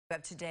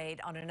Up to date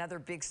on another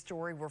big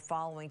story we're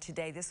following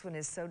today. This one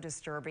is so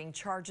disturbing.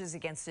 Charges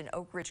against an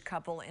Oak Ridge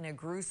couple in a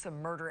gruesome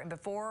murder. And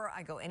before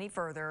I go any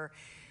further,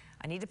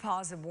 I need to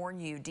pause and warn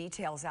you,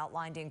 details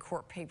outlined in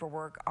court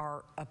paperwork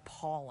are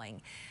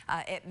appalling.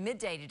 At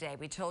midday today,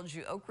 we told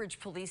you Oak Ridge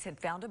police had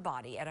found a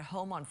body at a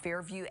home on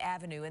Fairview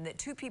Avenue and that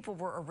 2 people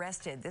were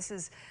arrested. This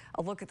is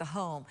a look at the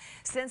home.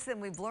 Since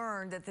then, we've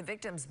learned that the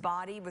victim's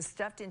body was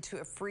stuffed into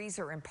a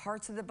freezer and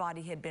parts of the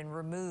body had been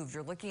removed.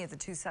 You're looking at the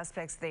 2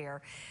 suspects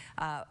there.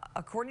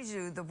 According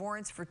to the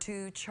warrants for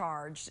 2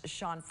 charged,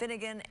 Sean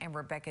Finnegan and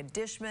Rebecca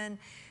Dishman.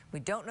 We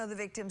don't know the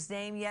victim's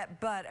name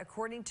yet, but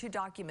according to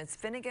documents,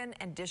 Finnegan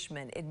and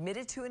Dishman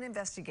admitted to an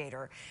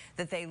investigator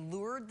that they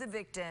lured the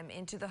victim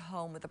into the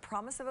home with the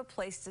promise of a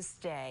place to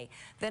stay,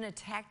 then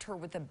attacked her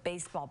with a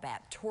baseball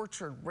bat,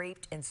 tortured,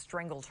 raped, and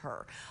strangled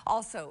her.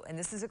 Also, and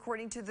this is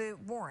according to the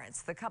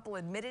warrants, the couple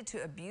admitted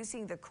to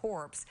abusing the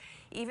corpse,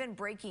 even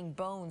breaking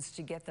bones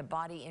to get the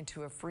body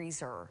into a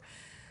freezer.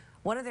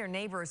 One of their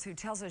neighbors who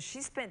tells us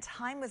she spent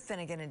time with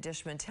Finnegan and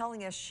Dishman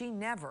telling us she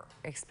never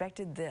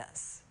expected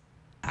this.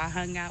 I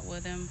hung out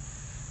with him,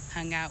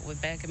 hung out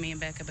with Becca. Me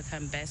and Becca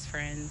become best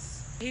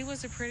friends. He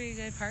was a pretty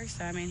good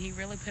person. I mean, he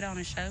really put on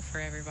a show for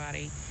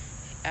everybody.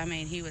 I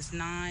mean, he was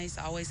nice,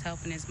 always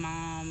helping his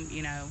mom,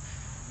 you know,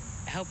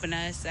 helping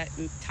us at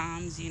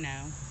times, you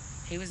know.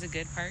 He was a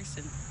good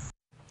person.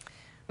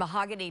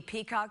 Mahogany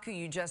Peacock, who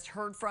you just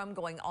heard from,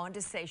 going on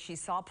to say she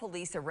saw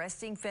police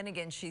arresting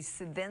Finnegan. She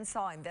then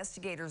saw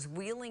investigators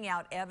wheeling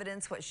out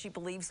evidence, what she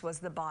believes was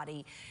the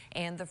body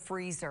and the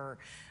freezer.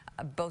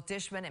 Both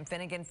Dishman and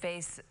Finnegan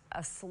face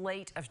a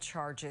slate of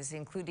charges,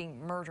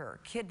 including murder,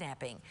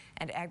 kidnapping,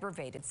 and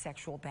aggravated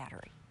sexual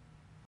battery.